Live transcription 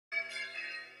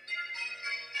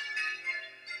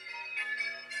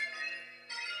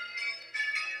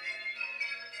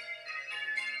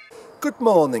Good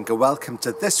morning and welcome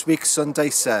to this week's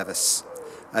Sunday service.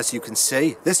 As you can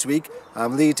see, this week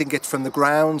I'm leading it from the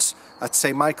grounds at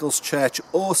St Michael's Church,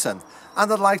 Aughton,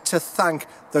 and I'd like to thank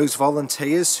those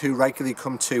volunteers who regularly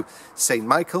come to St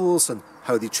Michael's and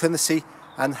Holy Trinity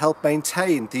and help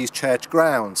maintain these church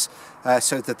grounds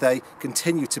so that they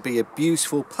continue to be a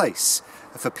beautiful place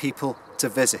for people to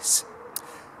visit.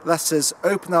 Let us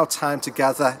open our time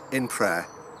together in prayer.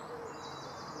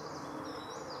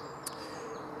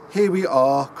 Here we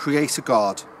are, Creator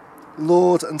God,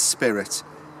 Lord and Spirit,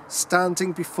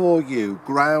 standing before you,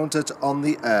 grounded on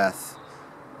the earth,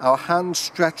 our hands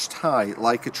stretched high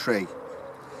like a tree.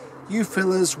 You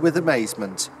fill us with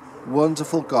amazement,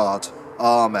 wonderful God.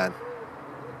 Amen.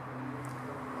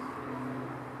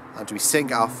 And we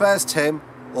sing our first hymn,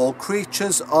 All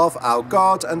Creatures of Our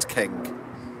God and King.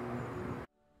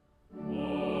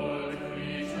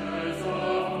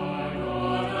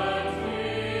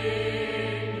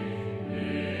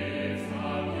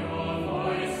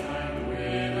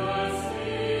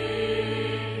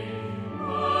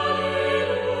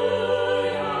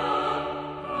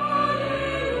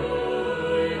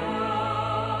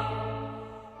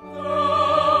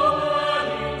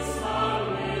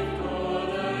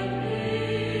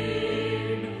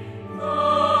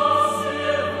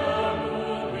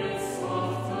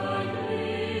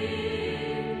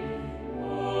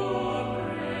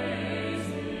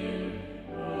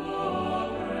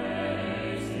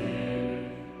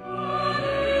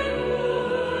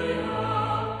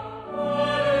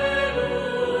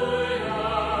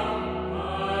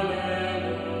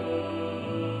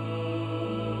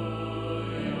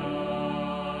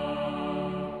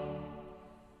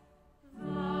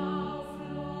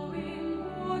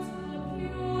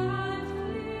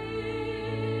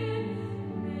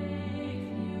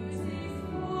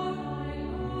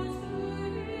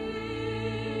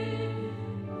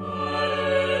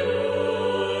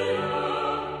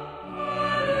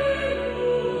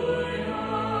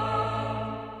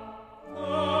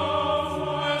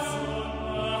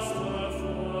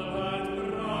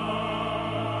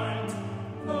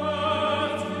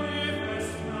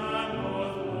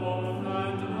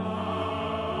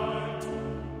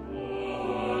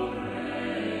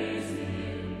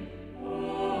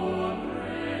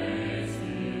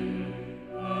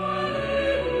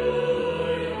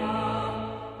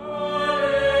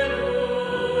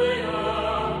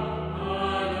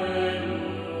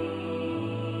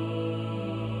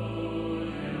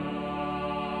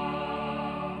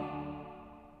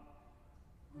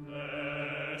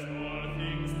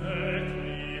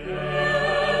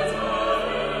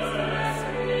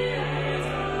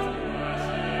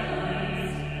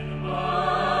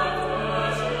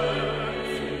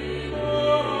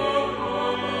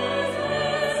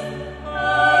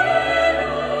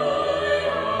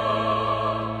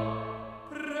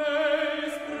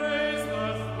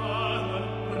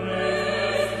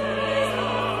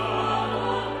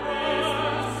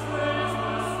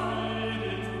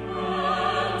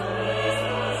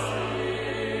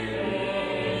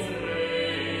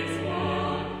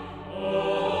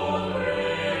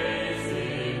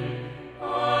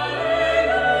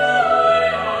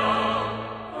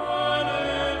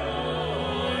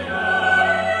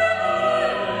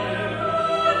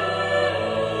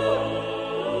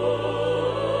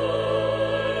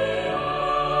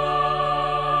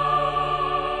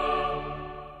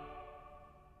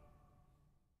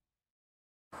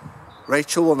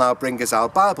 Rachel will now bring us our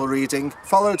Bible reading,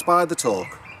 followed by the talk.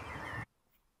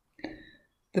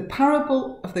 The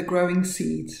parable of the growing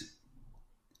seed.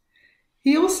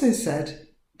 He also said,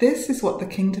 "This is what the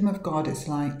kingdom of God is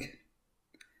like.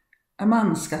 A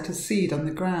man scatters seed on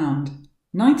the ground.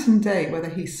 Night and day, whether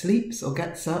he sleeps or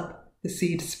gets up, the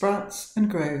seed sprouts and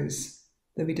grows,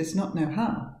 though he does not know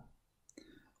how.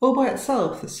 All by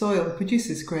itself the soil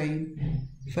produces grain,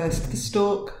 first the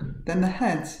stalk, then the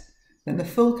head, then the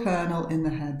full kernel in the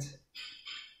head.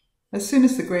 As soon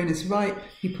as the grain is ripe,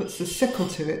 he puts the sickle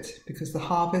to it, because the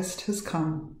harvest has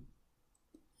come."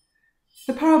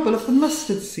 The parable of the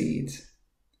mustard seed.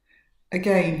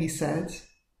 Again he said,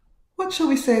 "What shall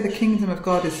we say the kingdom of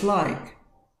God is like?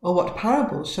 Or what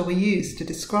parable shall we use to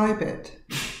describe it?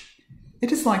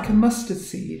 It is like a mustard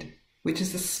seed, which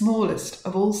is the smallest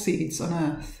of all seeds on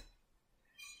earth.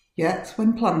 Yet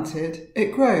when planted,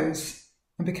 it grows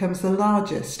and becomes the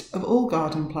largest of all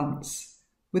garden plants,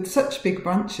 with such big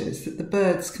branches that the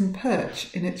birds can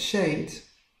perch in its shade."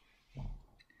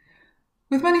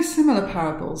 With many similar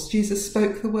parables, Jesus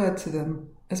spoke the word to them,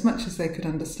 as much as they could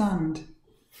understand.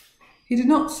 He did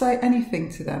not say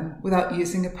anything to them without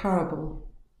using a parable.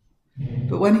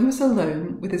 But when he was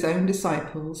alone with his own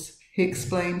disciples, He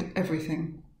explained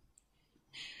everything.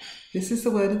 This is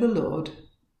the word of the Lord.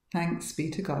 Thanks be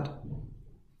to God.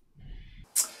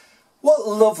 What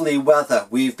lovely weather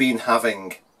we've been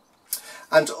having.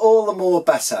 And all the more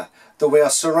better that we are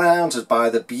surrounded by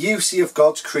the beauty of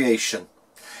God's creation,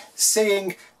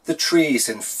 seeing the trees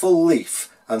in full leaf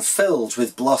and filled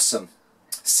with blossom,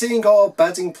 seeing our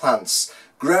bedding plants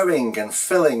growing and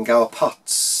filling our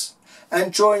pots,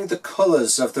 enjoying the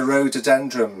colours of the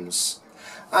rhododendrons.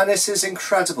 And it is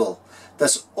incredible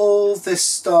that all this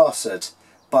started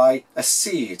by a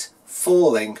seed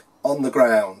falling on the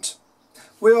ground.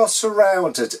 We are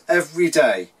surrounded every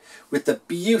day with the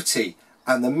beauty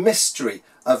and the mystery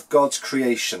of God's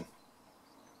creation.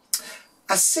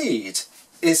 A seed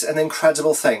is an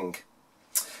incredible thing.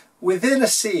 Within a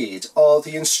seed are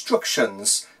the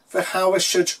instructions for how it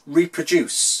should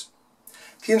reproduce,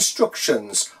 the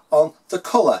instructions on the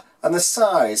colour and the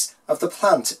size of the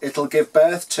plant it'll give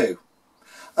birth to,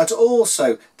 and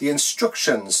also the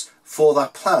instructions for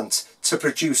that plant to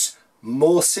produce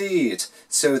more seed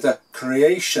so the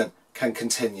creation can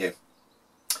continue.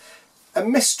 A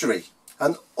mystery,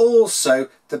 and also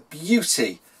the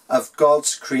beauty of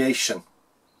God's creation.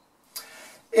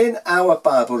 In our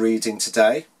Bible reading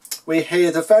today, we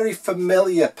hear the very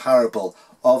familiar parable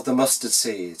of the mustard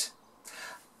seed.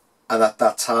 And at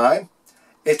that time,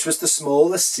 it was the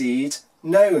smallest seed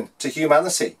known to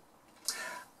humanity.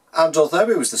 And although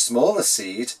it was the smallest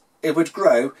seed, it would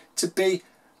grow to be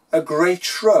a great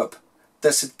shrub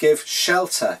that would give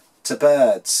shelter to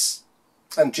birds.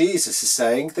 And Jesus is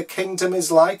saying the kingdom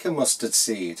is like a mustard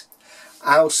seed.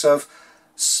 Out of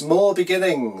small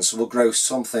beginnings will grow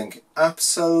something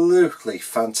absolutely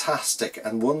fantastic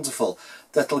and wonderful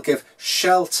that'll give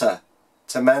shelter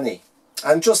to many.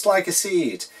 And just like a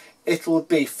seed, it will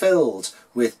be filled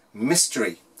with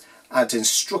mystery and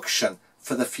instruction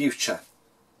for the future.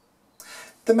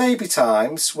 There may be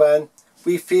times when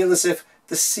we feel as if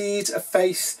the seed of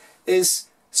faith is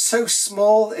so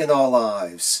small in our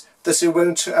lives that it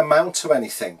won't amount to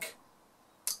anything.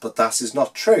 But that is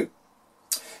not true,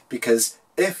 because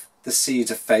if the seed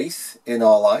of faith in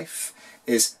our life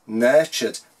is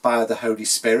nurtured by the Holy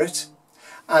Spirit,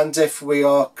 and if we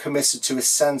are committed to a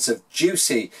sense of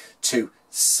duty to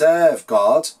serve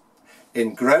God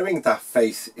in growing that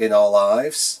faith in our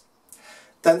lives,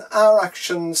 then our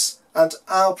actions and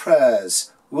our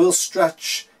prayers will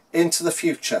stretch into the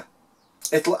future.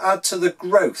 It'll add to the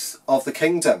growth of the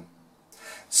kingdom,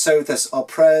 so that our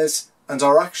prayers and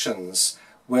our actions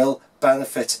will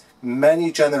benefit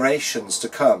many generations to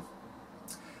come.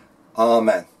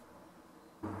 Amen.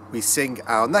 We sing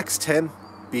our next hymn,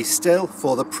 Be Still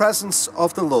for the Presence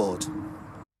of the Lord.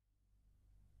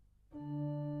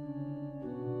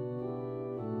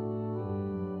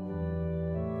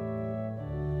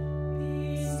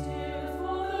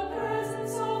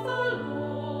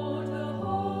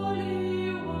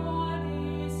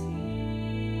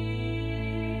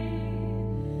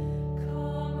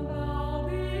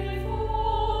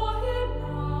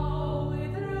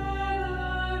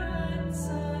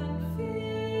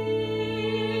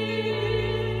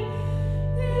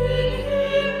 In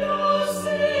him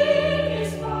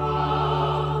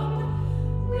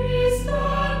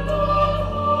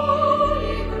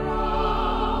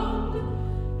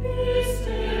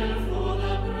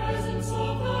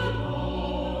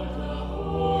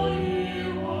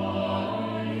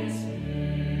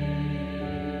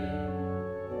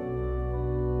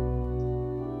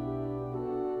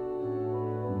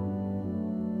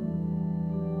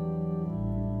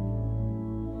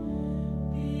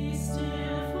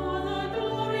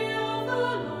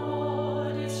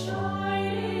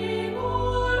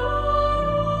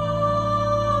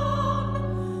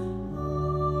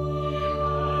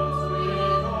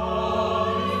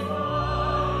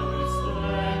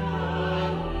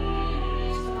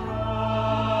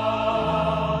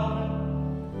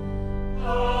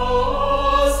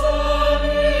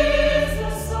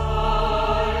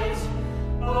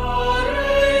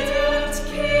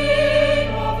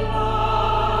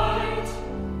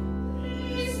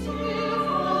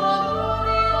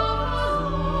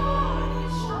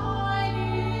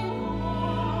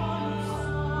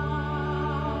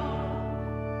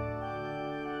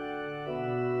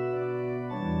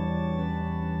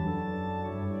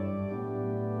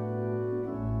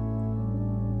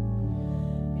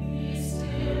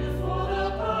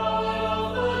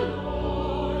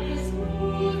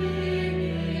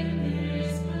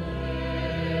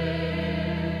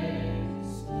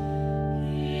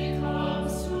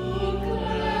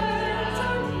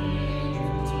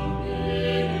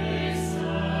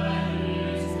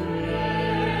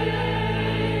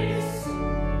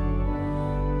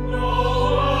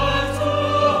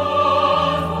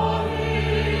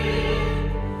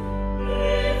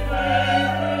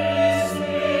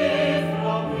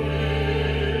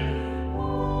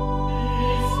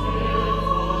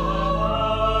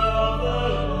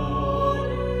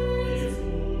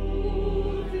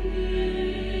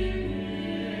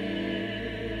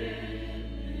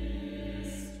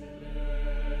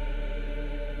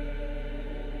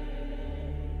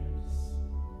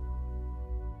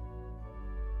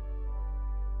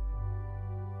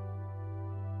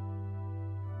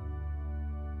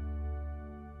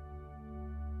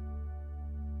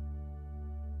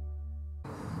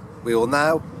We will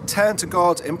now turn to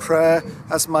God in prayer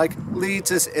as Mike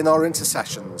leads us in our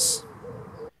intercessions.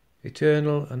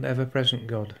 Eternal and ever-present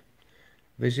God,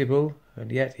 visible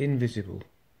and yet invisible,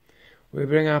 we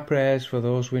bring our prayers for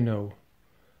those we know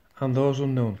and those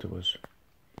unknown to us.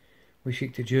 We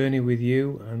seek to journey with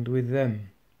you and with them,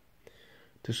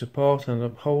 to support and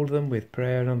uphold them with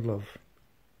prayer and love.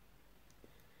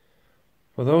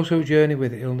 For those who journey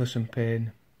with illness and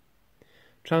pain,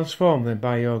 transform them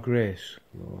by your grace,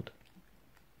 Lord.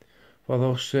 For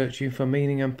those searching for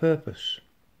meaning and purpose,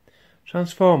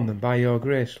 transform them by your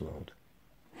grace, Lord.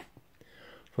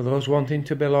 For those wanting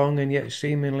to belong and yet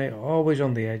seemingly always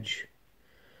on the edge,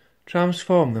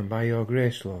 transform them by your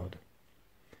grace, Lord.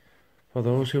 For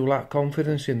those who lack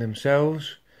confidence in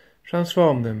themselves,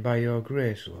 transform them by your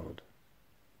grace, Lord.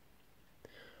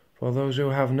 For those who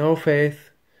have no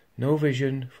faith, no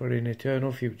vision for an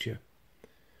eternal future,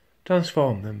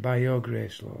 transform them by your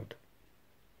grace, Lord.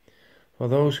 For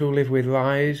those who live with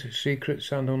lies,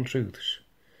 secrets and untruths,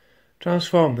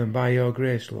 transform them by your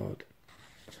grace, Lord.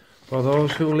 For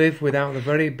those who live without the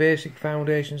very basic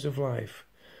foundations of life,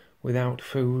 without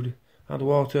food and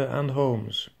water and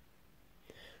homes,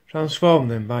 transform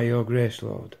them by your grace,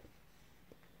 Lord.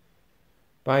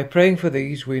 By praying for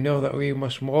these, we know that we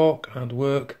must walk and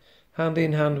work hand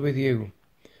in hand with you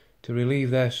to relieve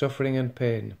their suffering and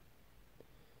pain.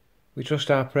 We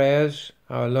trust our prayers,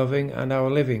 our loving and our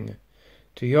living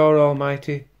to your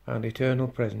almighty and eternal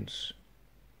presence.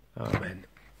 Amen.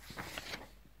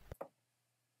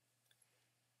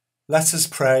 Let us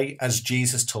pray as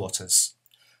Jesus taught us.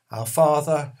 Our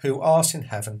Father, who art in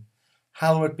heaven,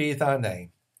 hallowed be thy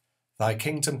name. Thy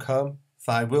kingdom come,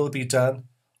 thy will be done,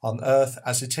 on earth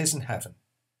as it is in heaven.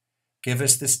 Give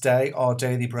us this day our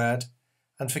daily bread,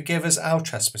 and forgive us our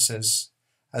trespasses,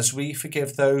 as we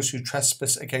forgive those who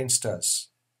trespass against us.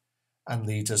 And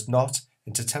lead us not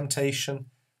into temptation,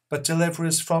 but deliver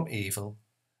us from evil.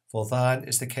 For thine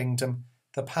is the kingdom,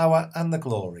 the power and the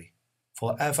glory,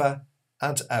 for ever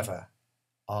and ever.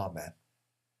 Amen.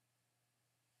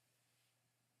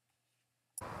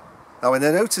 Now, in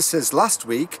the notices last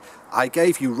week, I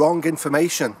gave you wrong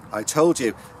information. I told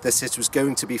you this it was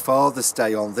going to be Father's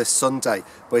Day on this Sunday,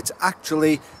 but it's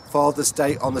actually Father's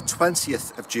Day on the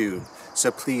 20th of June. So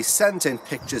please send in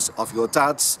pictures of your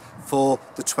dads for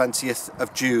the 20th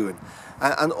of June.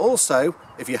 And also,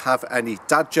 if you have any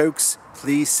dad jokes,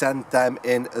 please send them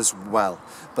in as well.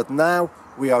 But now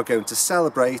we are going to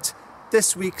celebrate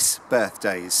this week's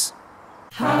birthdays.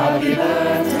 Happy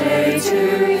birthday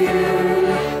to you.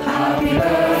 Happy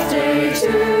birthday to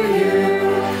you.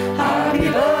 Happy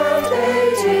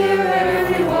birthday, dear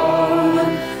everyone.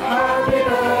 Happy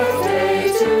birthday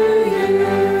to you.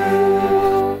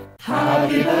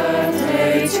 Happy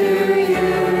birthday to you.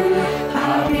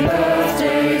 Happy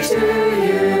birthday to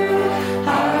you.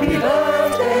 Happy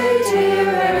birthday, dear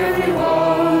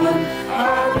everyone.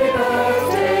 Happy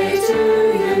birthday to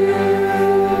you.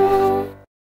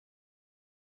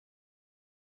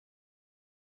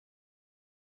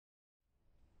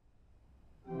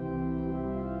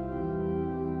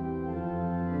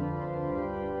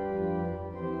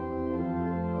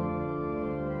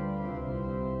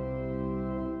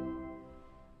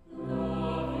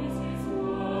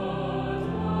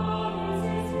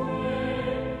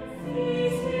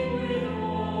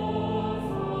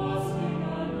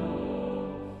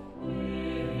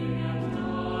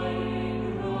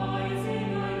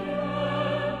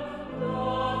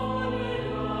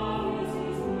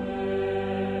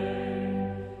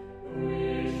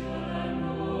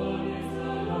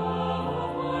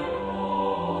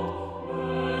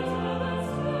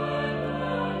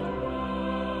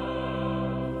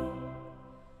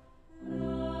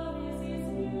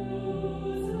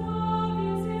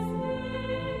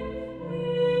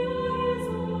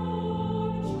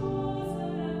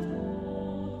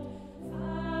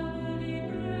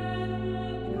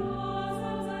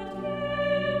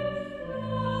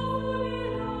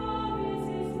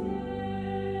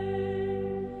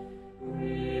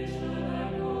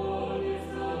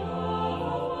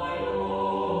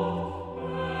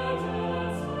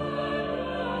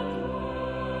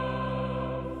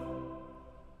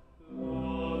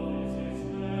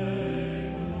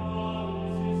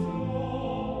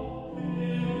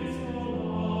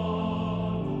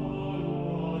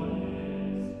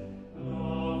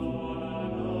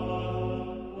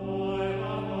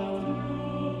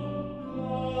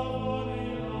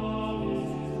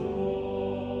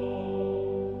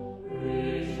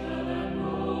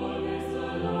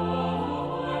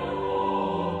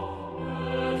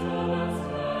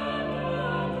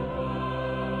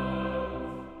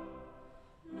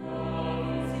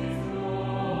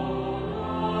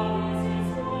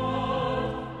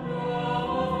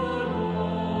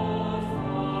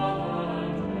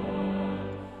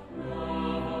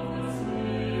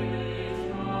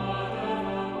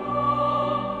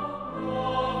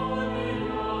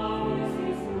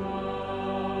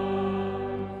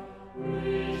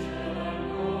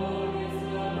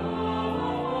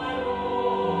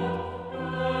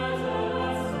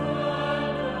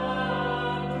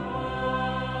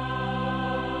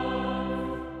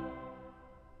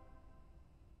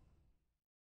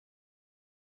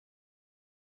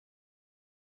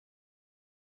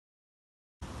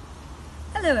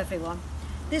 Hello everyone.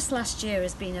 This last year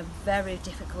has been a very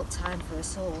difficult time for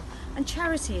us all, and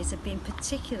charities have been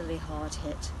particularly hard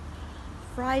hit.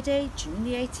 Friday, June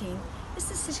the 18th is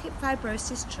the Cystic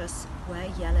Fibrosis Trust's Wear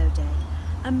Yellow Day,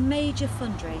 a major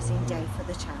fundraising day for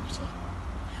the charity.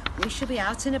 We shall be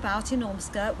out and about in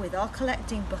Ormskirk with our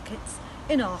collecting buckets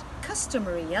in our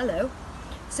customary yellow,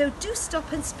 so do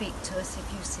stop and speak to us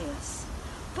if you see us.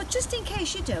 But just in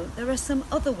case you don't, there are some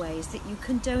other ways that you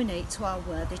can donate to our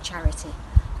worthy charity.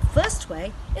 The first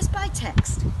way is by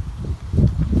text.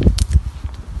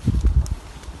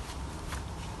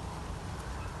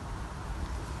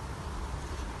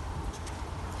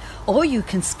 Or you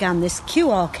can scan this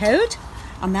QR code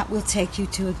and that will take you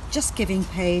to a Just Giving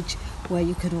page where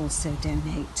you can also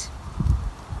donate.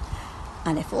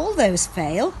 And if all those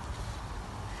fail,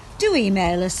 do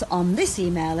email us on this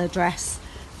email address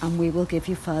and we will give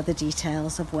you further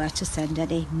details of where to send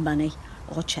any money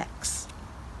or cheques.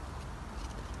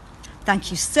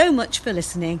 Thank you so much for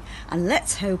listening, and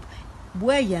let's hope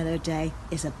Wear Yellow Day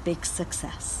is a big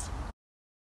success.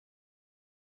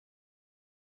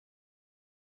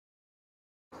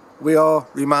 We are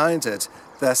reminded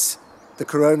that the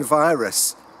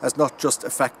coronavirus has not just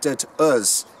affected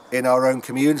us in our own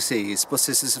communities, but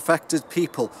it has affected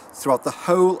people throughout the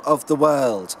whole of the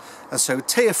world. And so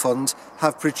Tear Fund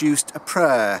have produced a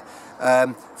prayer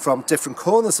from different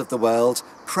corners of the world,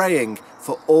 praying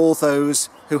for all those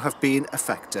who have been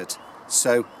affected.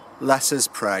 So let us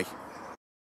pray.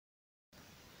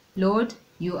 Lord,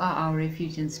 you are our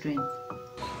refuge and strength.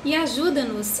 E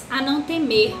ajuda-nos a não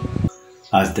temer.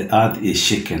 As the earth is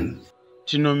shaken,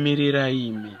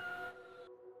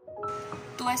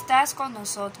 Tú estás con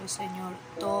nosotros, Señor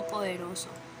Todopoderoso.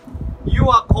 You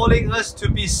are calling us to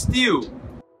be still.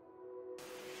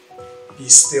 Be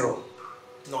still,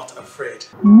 not afraid.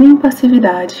 Nem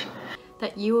passividade.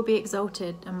 That you will be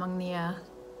exalted among the earth.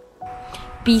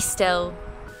 Be still.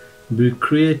 Be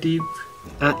creative.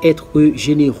 À être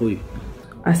généreux.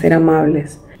 A ser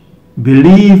amables.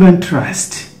 Believe and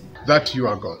trust that you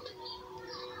are God.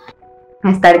 A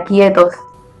estar quietos.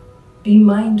 Be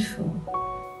mindful.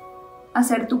 A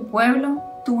ser tu pueblo,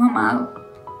 tu amado.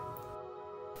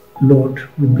 Lord,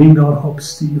 we bring our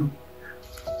hopes to you.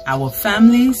 Our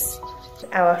families.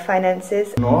 Our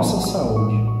finances. Nossa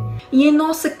saúde. E em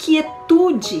nossa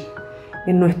quietude.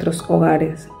 En nuestros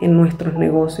hogares, en nuestros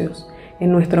negocios,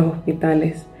 en nuestros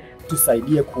hospitales.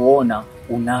 Tusaidie kuona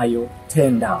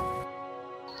unayotenda.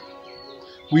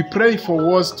 We pray for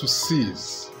wars to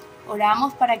cease.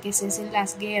 Oramos para que cesen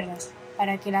las guerras,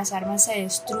 para que las armas se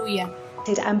destruyan.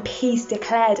 And peace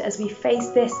declared as we face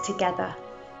this together.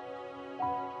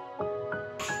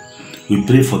 We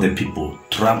pray for the people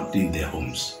trapped in their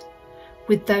homes.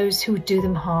 With those who do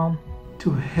them harm.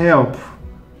 To help,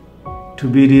 to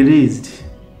be released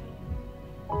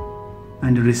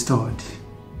and restored.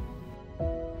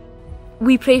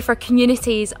 We pray for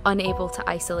communities unable to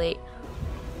isolate.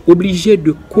 Obligés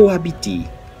de cohabiter,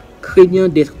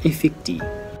 craignant d'être infectés.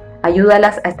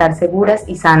 Ayúdalas a estar seguras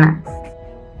y sanas.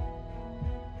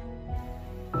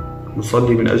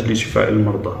 نصلي من أجل شفاء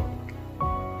المرضى.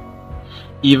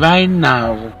 E vai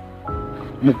nao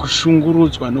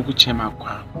mukushunguruzwa no kuchema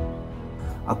kwao.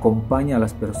 Acompaña a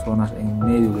las personas en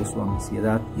medio de su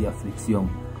ansiedad y aflicción.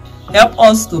 Help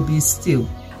us to be still.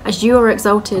 As you are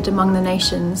exalted among the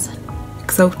nations,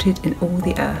 exalted in all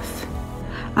the earth.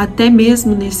 Até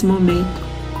mesmo nesse momento.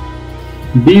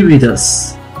 Be with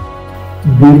us.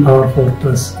 Be our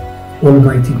fortress,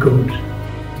 Almighty God.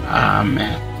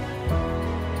 Amen.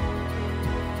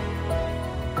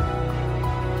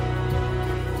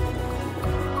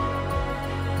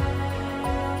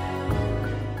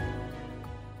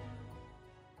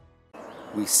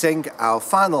 We sing our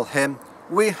final hymn,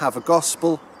 We Have a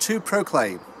Gospel to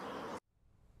Proclaim.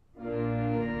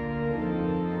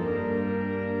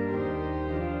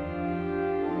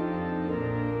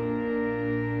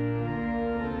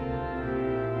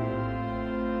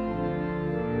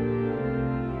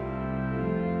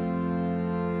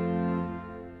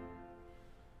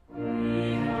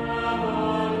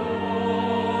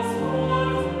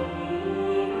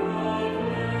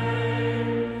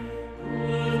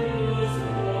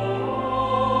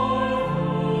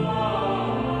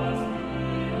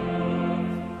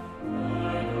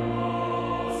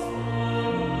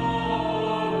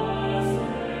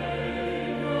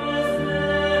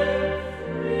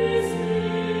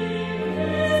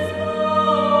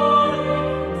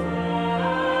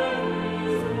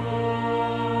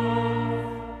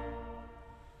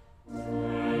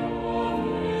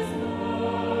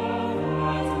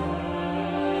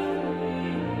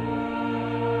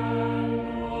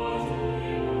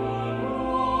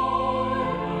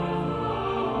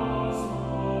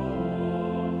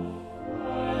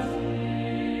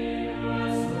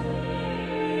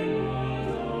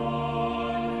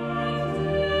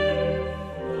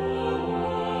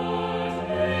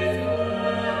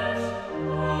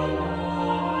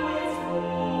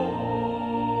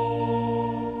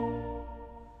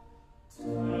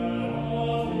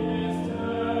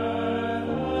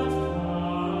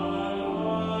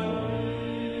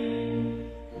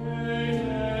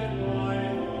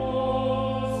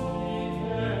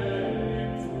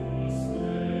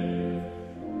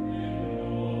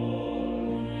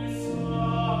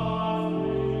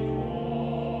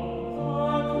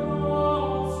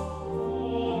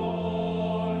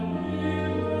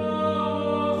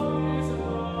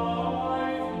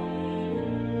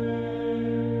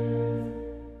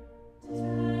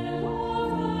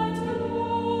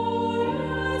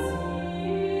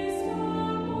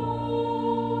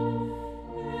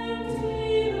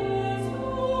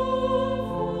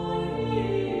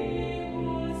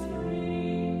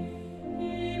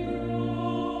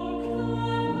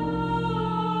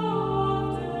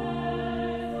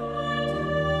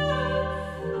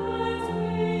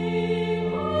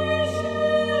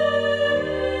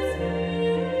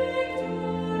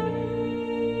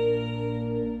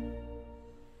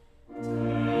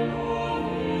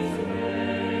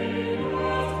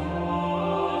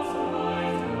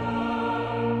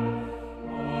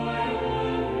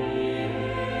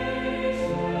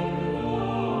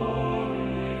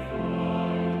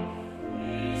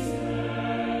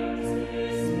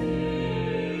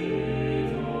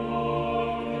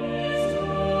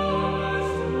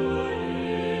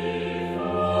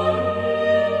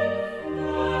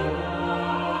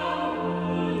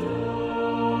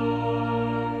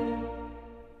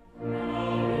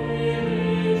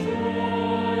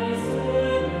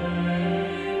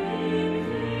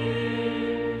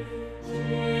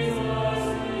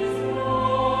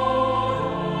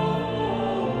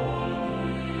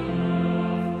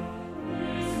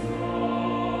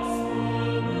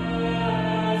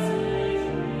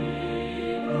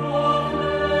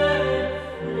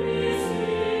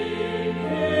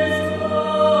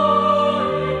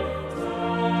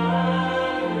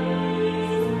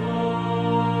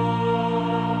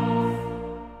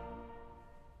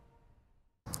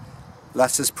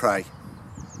 Let us pray.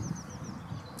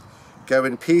 Go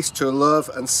in peace to love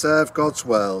and serve God's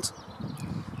world.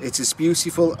 It is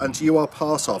beautiful and you are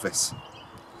part of it.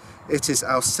 It is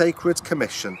our sacred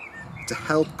commission to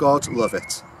help God love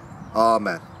it.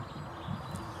 Amen.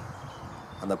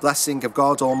 And the blessing of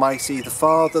God Almighty, the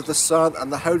Father, the Son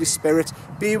and the Holy Spirit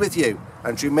be with you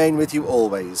and remain with you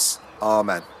always.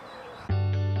 Amen.